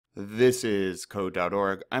This is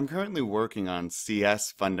Code.org. I'm currently working on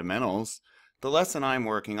CS Fundamentals. The lesson I'm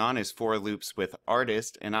working on is for loops with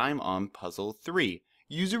artist, and I'm on puzzle 3.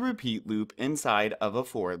 Use a repeat loop inside of a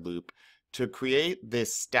for loop to create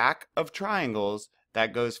this stack of triangles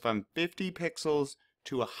that goes from 50 pixels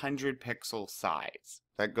to 100 pixel size.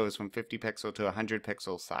 That goes from 50 pixel to 100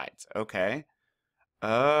 pixel size. Okay.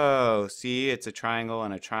 Oh, see, it's a triangle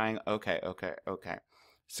and a triangle. Okay.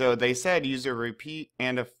 So they said use a repeat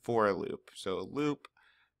and a for loop. So loop,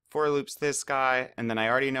 for loop's this guy, and then I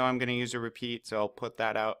already know I'm going to use a repeat, so I'll put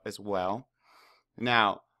that out as well.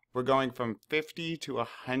 Now, we're going from 50 to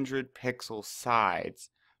 100 pixel sides,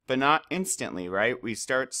 but not instantly, right? We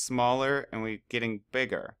start smaller and we're getting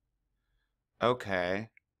bigger.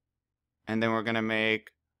 Okay. And then we're going to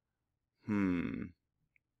make, how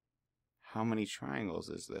many triangles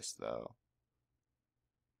is this though?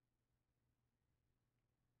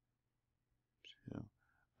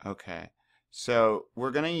 Okay, so we're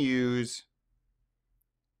gonna use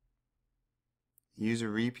a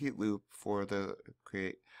repeat loop for the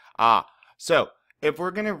create. So if we're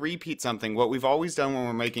gonna repeat something, what we've always done when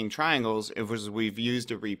we're making triangles is we've used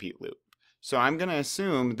a repeat loop. So I'm gonna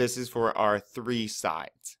assume this is for our 3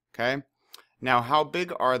 sides. Okay. Now, how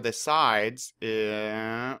big are the sides?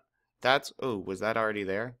 Was that already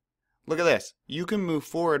there? Look at this. You can move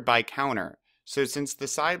forward by counter. So since the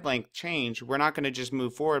side length changed, we're not going to just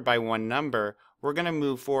move forward by one number. We're going to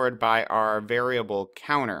move forward by our variable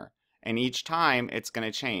counter. And each time it's going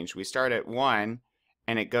to change. We start at 1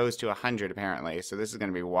 and it goes to 100 apparently. So this is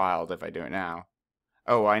going to be wild if I do it now.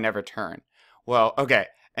 Oh, I never turn. Well, okay.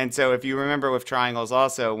 And so if you remember with triangles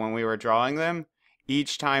also, when we were drawing them,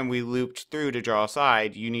 each time we looped through to draw a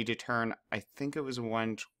side, you need to turn, I think it was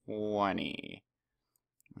 120.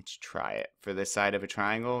 Let's try it. For this side of a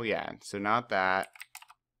triangle, yeah, so not that.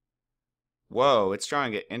 Whoa, it's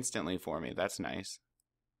drawing it instantly for me. That's nice.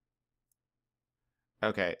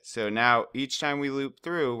 Okay, so now each time we loop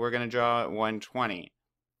through, we're going to draw at 120.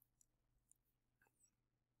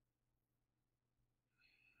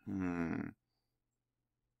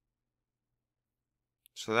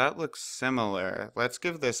 So that looks similar. Let's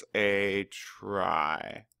give this a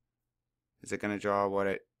try. Is it going to draw what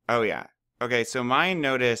it... Oh, yeah. Okay, so mine,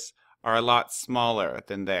 notice, are a lot smaller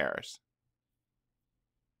than theirs.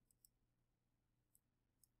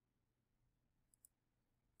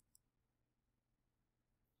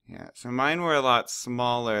 Yeah, so mine were a lot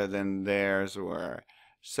smaller than theirs were.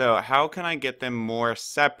 So how can I get them more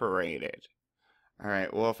separated? All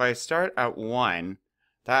right, well, if I start at 1,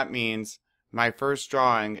 that means my first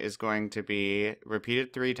drawing is going to be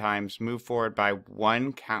repeated 3 times, move forward by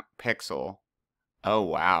 1 pixel. Oh,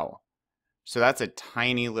 wow. So that's a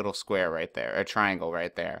tiny little square right there, a triangle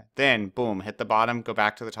right there. Then, boom, hit the bottom, go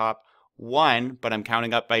back to the top. 1, but I'm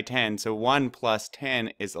counting up by 10, so 1 plus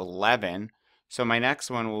 10 is 11. So my next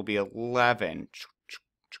one will be 11,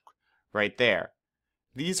 right there.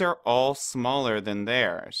 These are all smaller than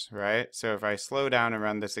theirs, right? So if I slow down and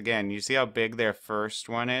run this again, you see how big their first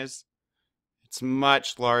one is? It's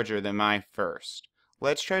much larger than my first.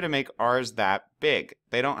 Let's try to make ours that big.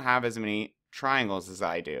 They don't have as many triangles as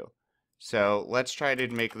I do. So let's try to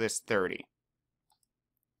make this 30.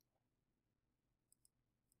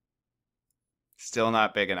 Still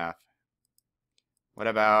not big enough. What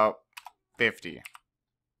about 50?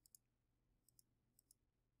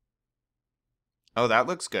 Oh, that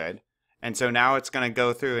looks good. And so now it's going to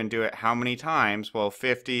go through and do it how many times? Well,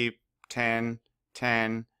 50, 10,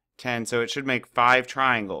 10, 10. So it should make 5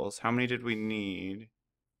 triangles. How many did we need?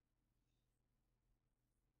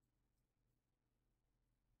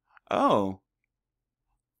 Oh.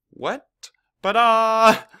 What? But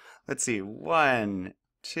let's see. 1,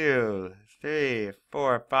 2, 3,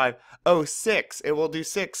 4, 5. Oh, 6. It will do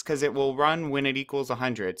 6 because it will run when it equals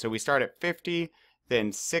 100. So we start at 50,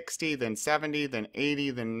 then 60, then 70, then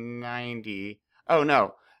 80, then 90. Oh,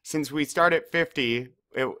 no. Since we start at 50,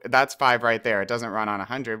 that's 5 right there. It doesn't run on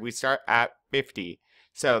 100. We start at 50.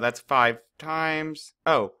 So that's 5 times.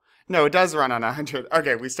 Oh, no, it does run on 100.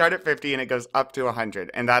 Okay, we start at 50 and it goes up to 100.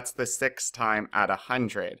 And that's the 6th time at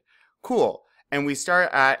 100. Cool. And we start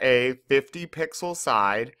at a 50 pixel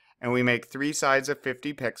side, and we make 3 sides of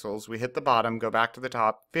 50 pixels. We hit the bottom, go back to the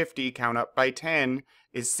top. 50, count up by 10,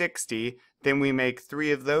 is 60. Then we make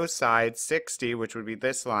 3 of those sides, 60, which would be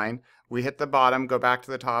this line. We hit the bottom, go back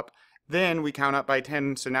to the top. Then we count up by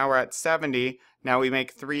 10, so now we're at 70. Now we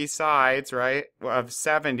make 3 sides, right, of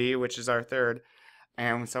 70, which is our third,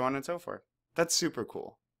 and so on and so forth. That's super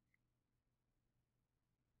cool.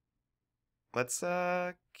 Let's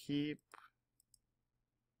keep...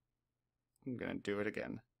 I'm gonna do it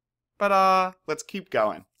again. But let's keep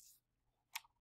going.